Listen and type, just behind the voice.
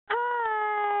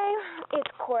It's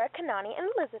Cora, Kanani, and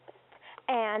Elizabeth,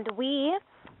 and we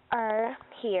are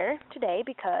here today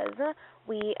because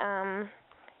we're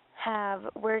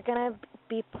gonna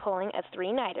be pulling a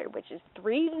 3-nighter, which is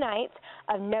 3 nights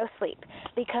of no sleep,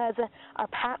 because our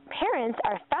parents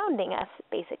are founding us,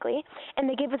 basically, and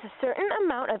they give us a certain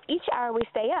amount of each hour we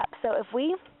stay up. So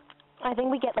I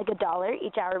think we get like $1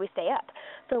 each hour we stay up.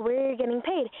 So we're getting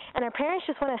paid, and our parents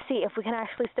just want to see if we can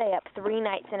actually stay up 3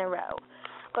 nights in a row.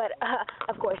 But,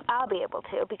 of course, I'll be able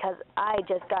to, because I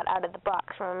just got out of the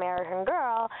box from American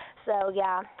Girl. So,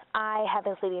 yeah, I have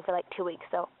been sleeping for like 2 weeks,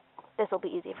 so this will be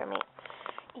easy for me.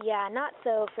 Yeah, not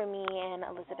so for me and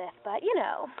Elizabeth, but, you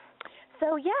know.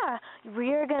 So, yeah,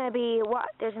 we're going to be,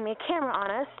 there's going to be a camera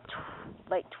on us,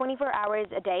 like 24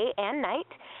 hours a day and night,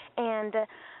 and,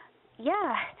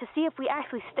 yeah, to see if we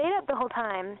actually stayed up the whole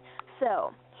time.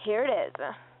 So, here it is,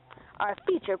 our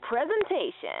feature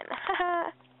presentation.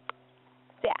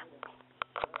 Yeah.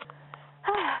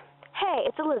 Hey,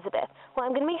 it's Elizabeth. Well,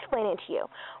 I'm going to be explaining it to you.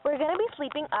 We're going to be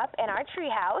sleeping up in our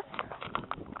treehouse.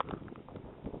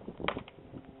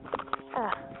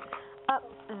 Up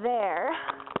there.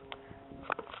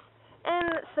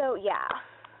 And so, yeah.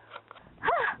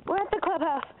 We're at the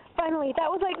clubhouse. Finally. That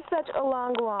was like such a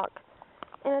long walk.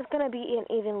 And it's going to be an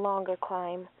even longer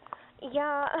climb.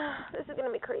 Yeah, this is going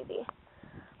to be crazy.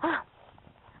 I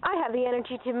have the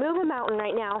energy to move a mountain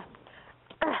right now.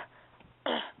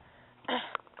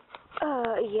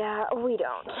 Yeah, we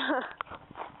don't.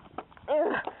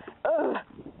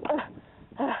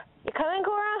 You coming,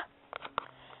 Cora?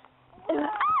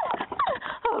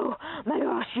 Oh, my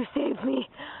gosh, you saved me.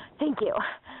 Thank you.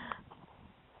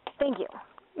 Thank you.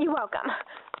 You're welcome.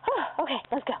 Okay,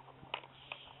 let's go.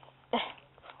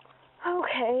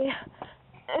 Okay.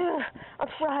 I'll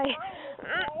try.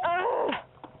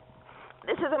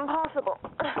 This is impossible.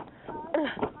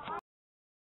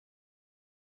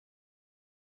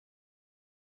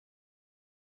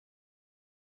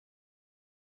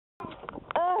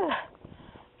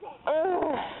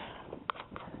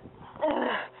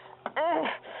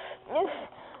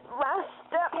 Last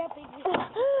step.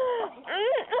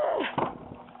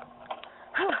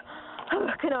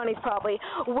 Kanani's probably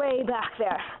way back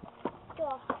there.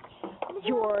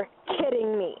 You're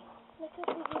kidding me.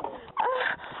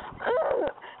 How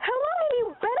long have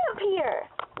you been up here?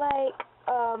 Like,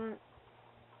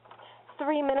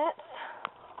 3 minutes?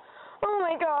 Oh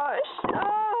my gosh.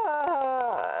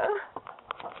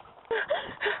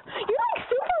 You're like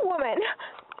Superwoman.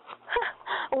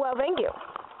 Well, thank you.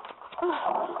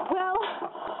 Well,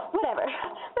 whatever.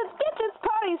 Let's get this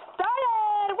party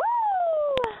started. Woo!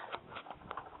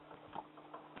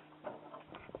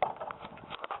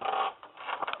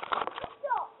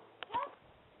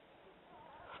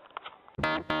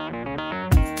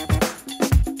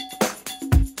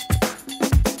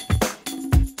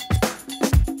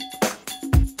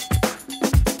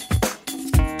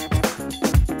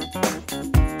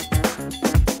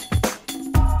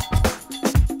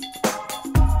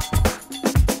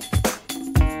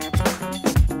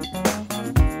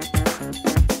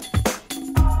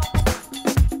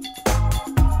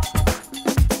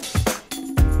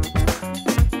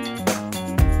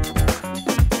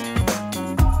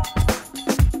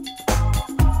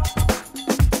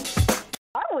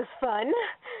 That was fun.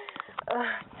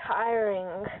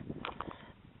 Tiring.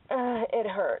 It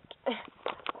hurt.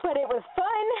 But it was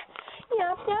fun.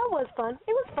 Yeah, it was fun.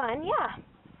 It was fun, yeah.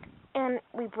 And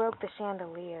we broke the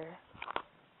chandelier.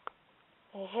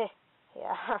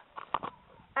 Yeah.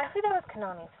 Actually, that was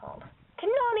Kanani's fault.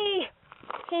 Kanani!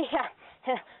 Yeah.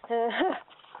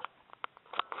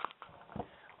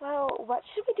 Well, what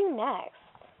should we do next?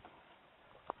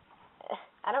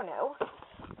 I don't know.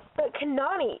 But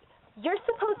Kanani, you're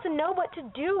supposed to know what to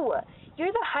do.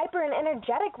 You're the hyper and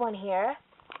energetic one here.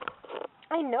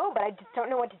 I know, but I just don't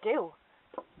know what to do.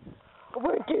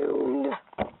 We're doomed.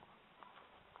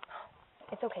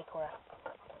 It's okay, Cora.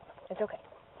 It's okay.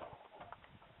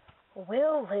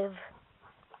 We'll live.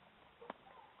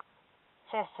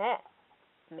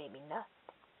 Maybe not.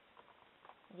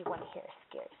 You want to hear a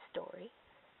scary story?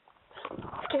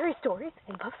 Scary stories?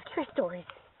 I love scary stories.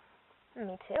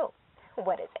 Me too.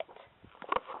 What is it?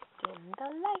 Dim the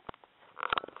lights.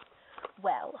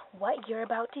 Well, what you're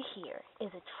about to hear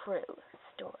is a true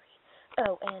story.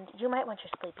 Oh, and you might want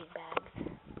your sleeping bags.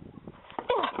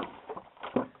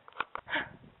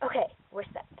 Okay, we're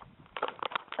set.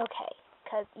 Okay,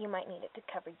 because you might need it to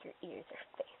cover your ears or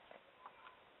face.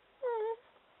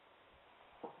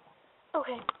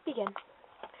 Okay, begin.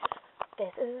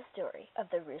 This is the story of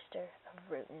the rooster of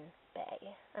Ridge.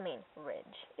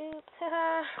 Oops.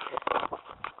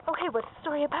 Okay, what's the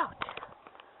story about?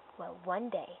 Well, one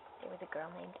day, there was a girl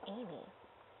named Amy.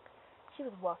 She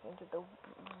was walking through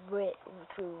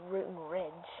Rootin'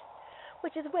 Ridge,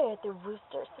 which is where the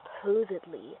rooster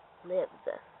supposedly lives.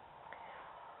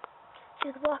 She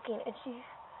was walking, and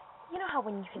you know how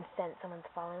when you can sense someone's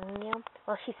following you?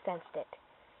 Well, she sensed it.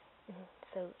 And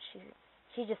so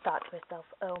she just thought to herself,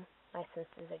 oh, my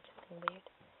senses are just being weird.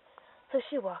 So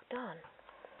she walked on.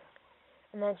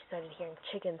 And then she started hearing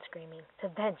chickens screaming. So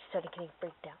then she started getting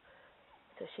freaked out.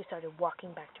 So she started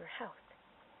walking back to her house.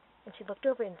 And she looked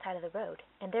over inside of the road,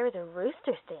 and there was a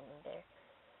rooster standing there.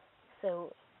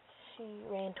 So she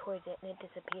ran towards it, and it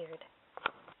disappeared.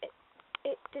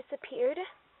 It disappeared?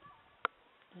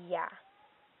 Yeah,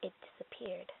 it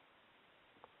disappeared.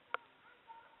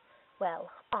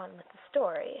 Well, on with the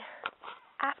story.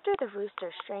 After the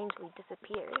rooster strangely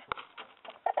disappeared,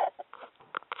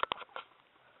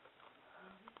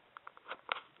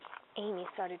 Amy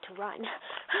started to run.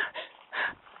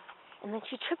 And then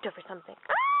she tripped over something.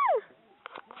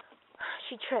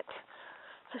 She tripped.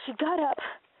 So she got up,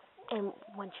 and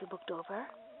when she looked over,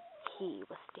 he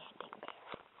was standing there.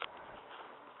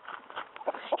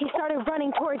 He started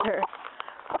running towards her.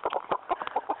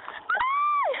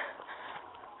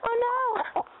 Oh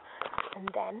no! And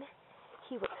then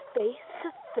he was face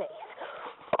to face.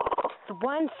 With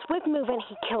one swift movement,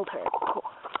 he killed her.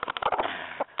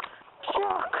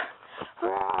 Chuck!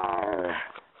 Rawr!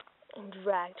 And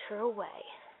dragged her away.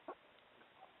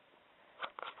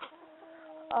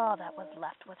 All that was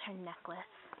left was her necklace.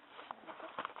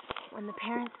 When the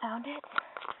parents found it,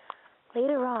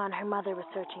 later on her mother was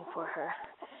searching for her,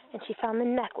 and she found the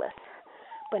necklace,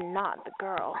 but not the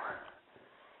girl.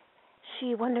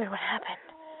 She wondered what happened,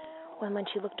 when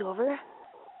she looked over,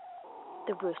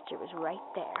 the rooster was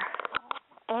right there,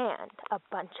 and a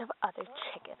bunch of other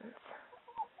chickens.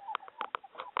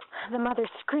 The mother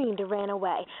screamed and ran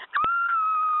away.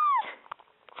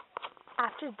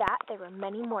 After that, there were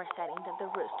many more sightings of the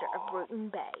rooster of Rootin'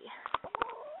 Bay.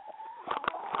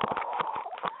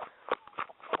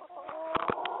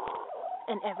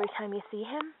 And every time you see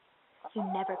him, you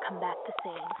never come back the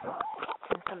same.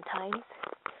 And sometimes,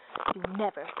 you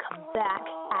never come back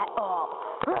at all.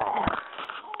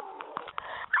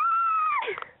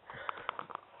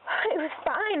 It was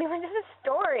fine. It was just a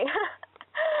story.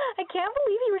 I can't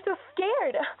believe you were so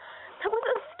scared. That was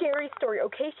a scary story,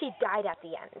 okay? She died at the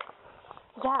end.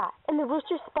 Yeah, and the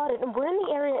rooster spotted, and we're in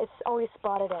the area it's always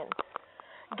spotted in.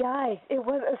 Guys, it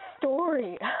was a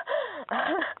story.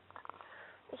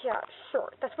 Yeah, sure,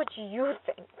 that's what you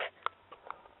think.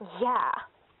 Yeah.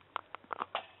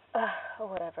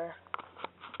 Whatever.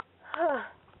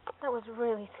 That was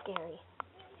really scary.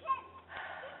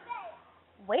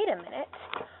 Wait a minute.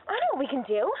 I know what we can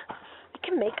do. We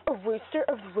can make a Rooster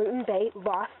of Rootin' Bay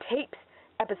Lost Tapes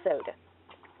episode.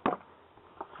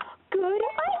 Good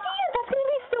idea! That's going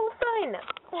to be so fun!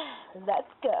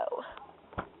 Let's go.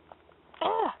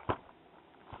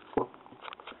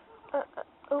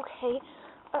 Okay.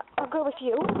 I'll go with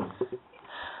you.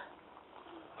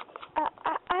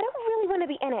 I don't really want to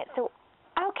be in it, so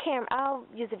I'll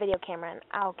use the video camera and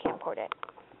I'll camcord it.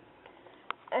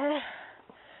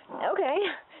 Okay.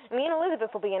 Me and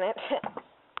Elizabeth will be in it.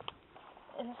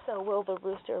 And so will the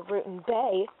Rooster of Rootin'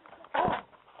 Bay.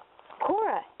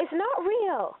 Cora, it's not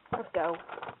real. Let's go.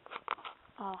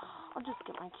 I'll just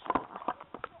get my camera.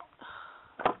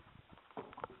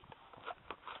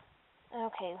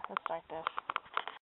 Okay, let's start this.